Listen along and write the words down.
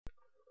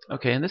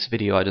Okay, in this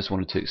video I just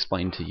wanted to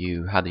explain to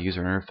you how the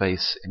user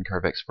interface in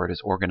CurveExpert is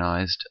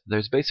organized.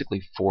 There's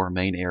basically four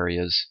main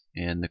areas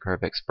in the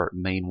CurveExpert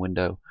main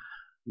window.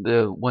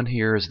 The one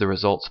here is the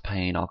results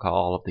pane. I'll call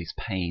all of these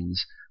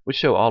panes, which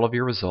show all of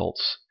your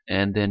results.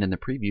 And then in the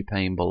preview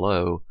pane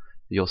below,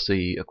 you'll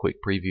see a quick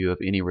preview of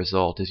any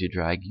result as you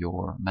drag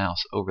your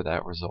mouse over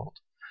that result.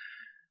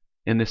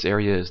 In this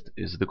area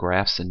is the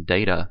graphs and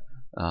data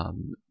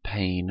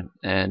pane,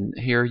 and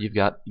here you've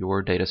got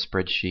your data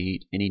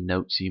spreadsheet, any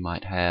notes you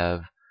might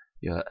have,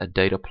 a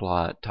data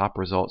plot, top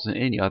results, and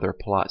any other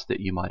plots that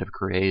you might have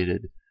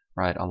created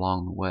right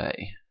along the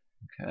way.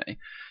 Okay,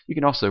 you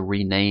can also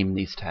rename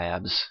these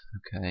tabs.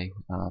 Okay,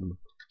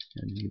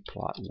 new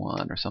plot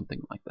 1 or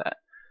something like that.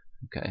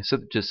 Okay, so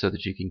just so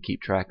that you can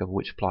keep track of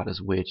which plot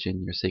is which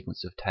in your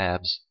sequence of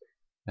tabs.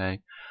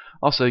 Okay,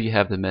 also you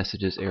have the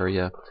messages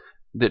area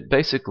that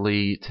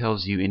basically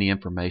tells you any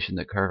information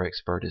that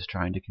CurveExpert is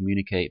trying to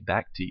communicate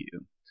back to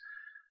you.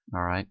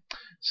 Alright,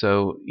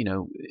 so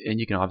and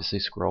you can obviously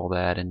scroll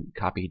that and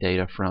copy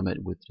data from it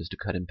with just a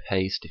cut and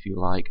paste if you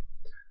like.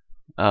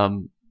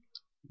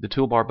 The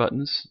toolbar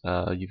buttons,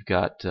 you've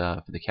got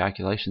for the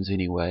calculations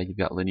anyway, you've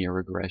got linear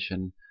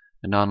regression,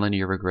 a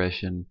nonlinear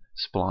regression,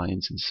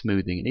 splines, and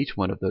smoothing, and each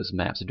one of those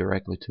maps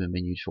directly to a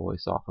menu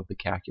choice off of the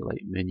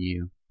calculate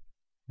menu.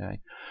 Okay.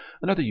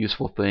 Another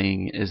useful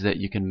thing is that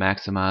you can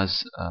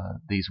maximize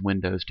these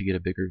windows to get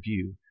a bigger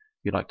view.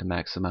 If you'd like to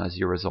maximize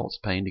your results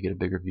pane to get a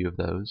bigger view of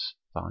those,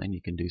 fine,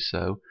 you can do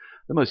so.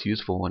 The most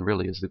useful one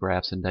really is the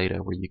graphs and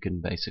data, where you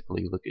can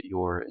basically look at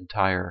your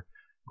entire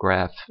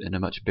graph in a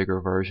much bigger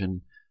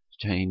version,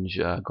 change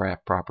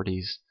graph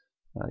properties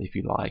if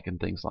you like, and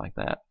things like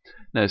that.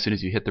 Now as soon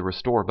as you hit the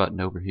restore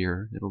button over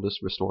here, it'll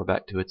just restore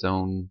back to its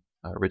own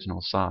original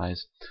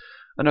size.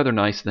 Another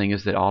nice thing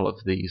is that all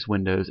of these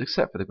windows,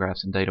 except for the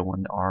graphs and data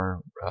one,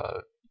 are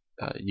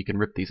you can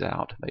rip these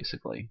out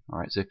basically. All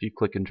right, so if you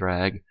click and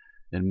drag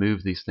and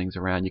move these things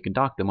around, you can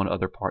dock them on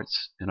other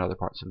parts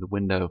of the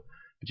window,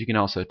 but you can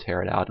also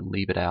tear it out and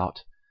leave it out,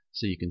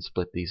 so you can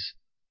split these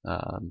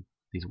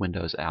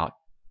windows out,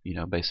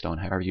 based on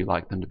however you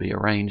like them to be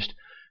arranged.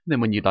 And then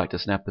when you'd like to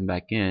snap them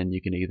back in,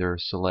 you can either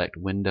select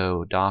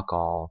Window, Dock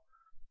All,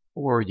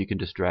 or you can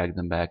just drag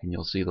them back, and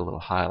you'll see the little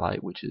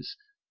highlight, which is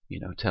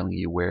telling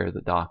you where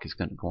the dock is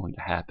going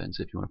to happen.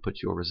 So if you want to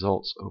put your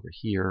results over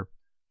here,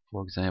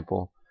 for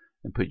example,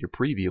 and put your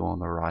preview on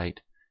the right,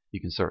 you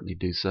can certainly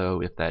do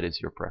so if that is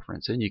your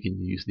preference. And you can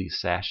use these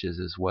sashes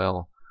as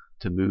well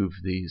to move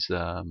these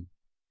to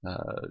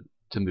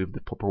move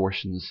the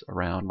proportions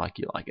around like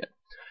you like it.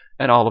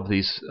 And all of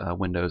these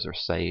windows are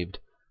saved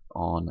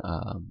on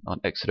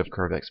exit of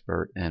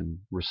CurveExpert and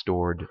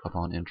restored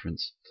upon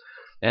entrance.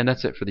 And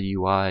that's it for the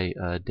UI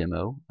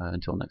demo.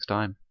 Until next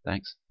time,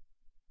 thanks.